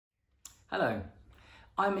Hello,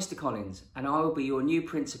 I'm Mr. Collins and I will be your new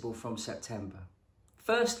principal from September.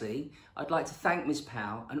 Firstly, I'd like to thank Ms.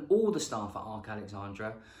 Powell and all the staff at Ark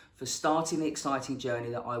Alexandra for starting the exciting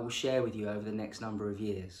journey that I will share with you over the next number of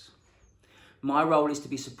years. My role is to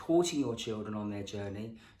be supporting your children on their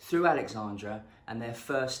journey through Alexandra and their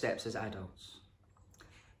first steps as adults.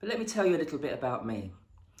 But let me tell you a little bit about me.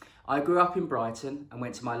 I grew up in Brighton and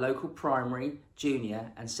went to my local primary,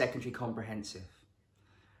 junior and secondary comprehensive.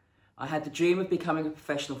 I had the dream of becoming a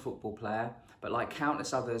professional football player, but like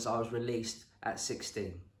countless others, I was released at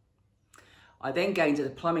 16. I then gained a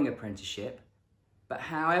plumbing apprenticeship, but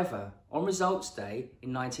however, on results day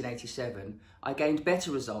in 1987, I gained better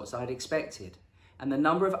results than I'd expected, and the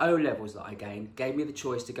number of O-levels that I gained gave me the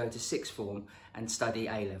choice to go to sixth form and study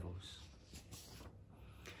A-levels.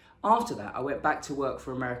 After that, I went back to work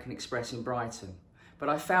for American Express in Brighton, but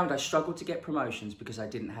I found I struggled to get promotions because I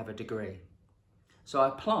didn't have a degree. So I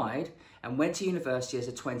applied and went to university as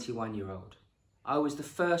a 21-year-old. I was the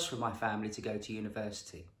first from my family to go to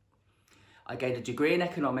university. I gained a degree in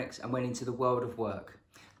economics and went into the world of work,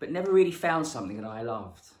 but never really found something that I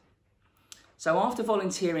loved. So after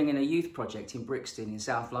volunteering in a youth project in Brixton in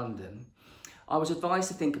South London, I was advised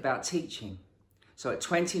to think about teaching. So at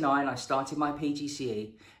 29, I started my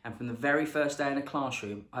PGCE, and from the very first day in a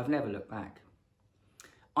classroom, I've never looked back.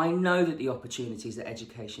 I know that the opportunities that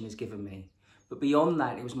education has given me, but beyond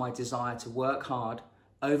that, it was my desire to work hard,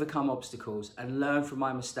 overcome obstacles and learn from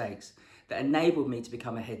my mistakes that enabled me to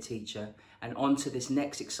become a head teacher and on to this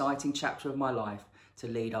next exciting chapter of my life to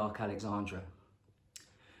lead Ark Alexandra.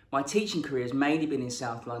 My teaching career has mainly been in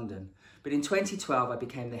South London, but in 2012 I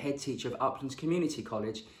became the head teacher of Uplands Community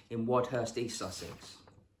College in Wadhurst, East Sussex.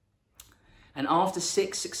 And after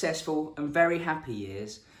 6 successful and very happy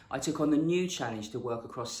years, I took on the new challenge to work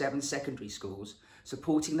across 7 secondary schools,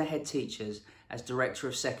 supporting the head teachers as Director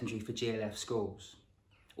of Secondary for GLF schools.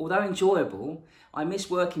 Although enjoyable, I miss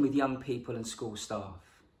working with young people and school staff.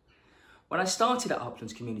 When I started at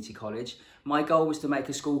Uplands Community College, my goal was to make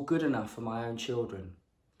a school good enough for my own children.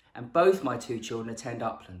 And both my 2 children attend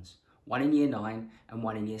Uplands, one in Year 9 and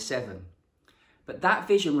one in Year 7. But that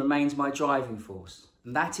vision remains my driving force,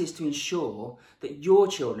 and that is to ensure that your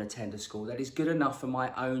children attend a school that is good enough for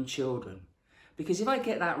my own children. Because if I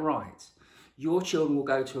get that right, your children will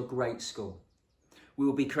go to a great school. We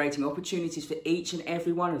will be creating opportunities for each and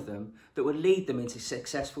every one of them that will lead them into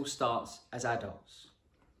successful starts as adults.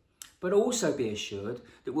 But also be assured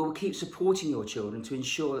that we will keep supporting your children to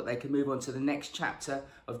ensure that they can move on to the next chapter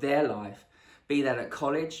of their life, be that at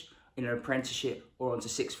college, in an apprenticeship or onto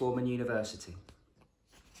sixth form and university.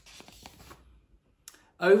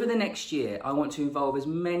 Over the next year, I want to involve as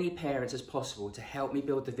many parents as possible to help me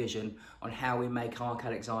build the vision on how we make Ark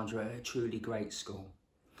Alexandra a truly great school.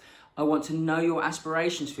 I want to know your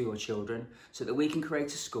aspirations for your children so that we can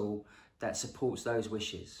create a school that supports those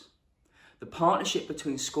wishes. The partnership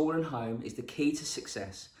between school and home is the key to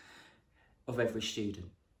success of every student.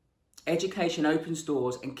 Education opens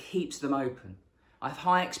doors and keeps them open. I have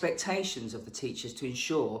high expectations of the teachers to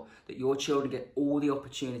ensure that your children get all the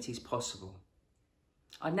opportunities possible.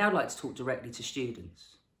 I'd now like to talk directly to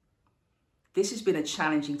students. This has been a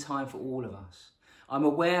challenging time for all of us. I'm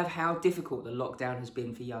aware of how difficult the lockdown has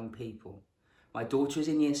been for young people. My daughter is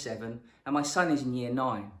in Year 7 and my son is in Year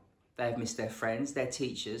 9. They have missed their friends, their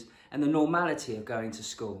teachers and the normality of going to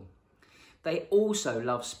school. They also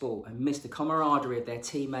love sport and miss the camaraderie of their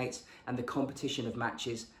teammates and the competition of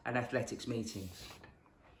matches and athletics meetings.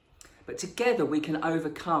 But together we can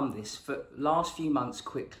overcome this for the last few months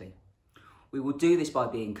quickly. We will do this by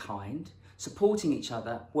being kind, supporting each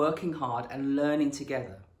other, working hard and learning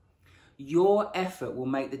together. Your effort will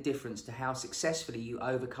make the difference to how successfully you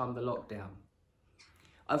overcome the lockdown.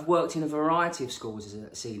 I've worked in a variety of schools as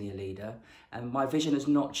a senior leader and my vision has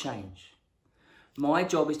not changed. My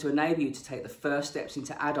job is to enable you to take the first steps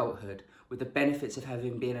into adulthood with the benefits of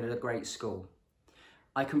having been at a great school.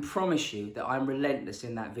 I can promise you that I'm relentless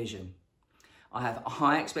in that vision. I have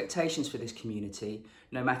high expectations for this community,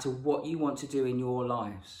 no matter what you want to do in your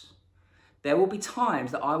lives. There will be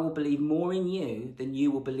times that I will believe more in you than you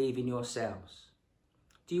will believe in yourselves.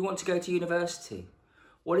 Do you want to go to university?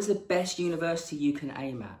 What is the best university you can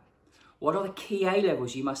aim at? What are the key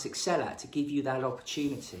A-levels you must excel at to give you that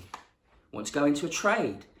opportunity? Want to go into a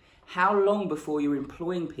trade? How long before you're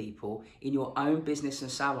employing people in your own business and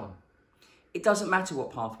salon? It doesn't matter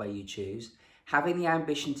what pathway you choose. Having the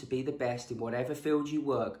ambition to be the best in whatever field you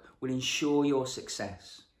work will ensure your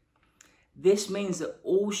success. This means that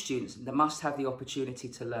all students must have the opportunity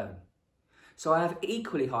to learn. So I have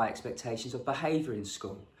equally high expectations of behaviour in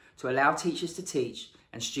school to allow teachers to teach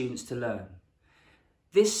and students to learn.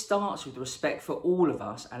 This starts with respect for all of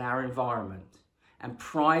us and our environment, and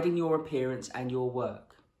pride in your appearance and your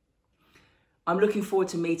work. I'm looking forward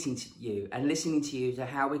to meeting you and listening to you to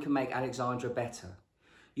how we can make Alexandra better.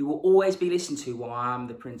 You will always be listened to while I am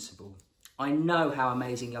the principal. I know how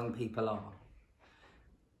amazing young people are.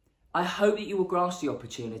 I hope that you will grasp the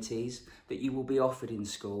opportunities that you will be offered in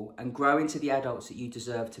school and grow into the adults that you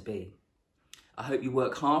deserve to be. I hope you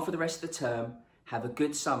work hard for the rest of the term, have a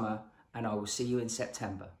good summer, and I will see you in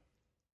September.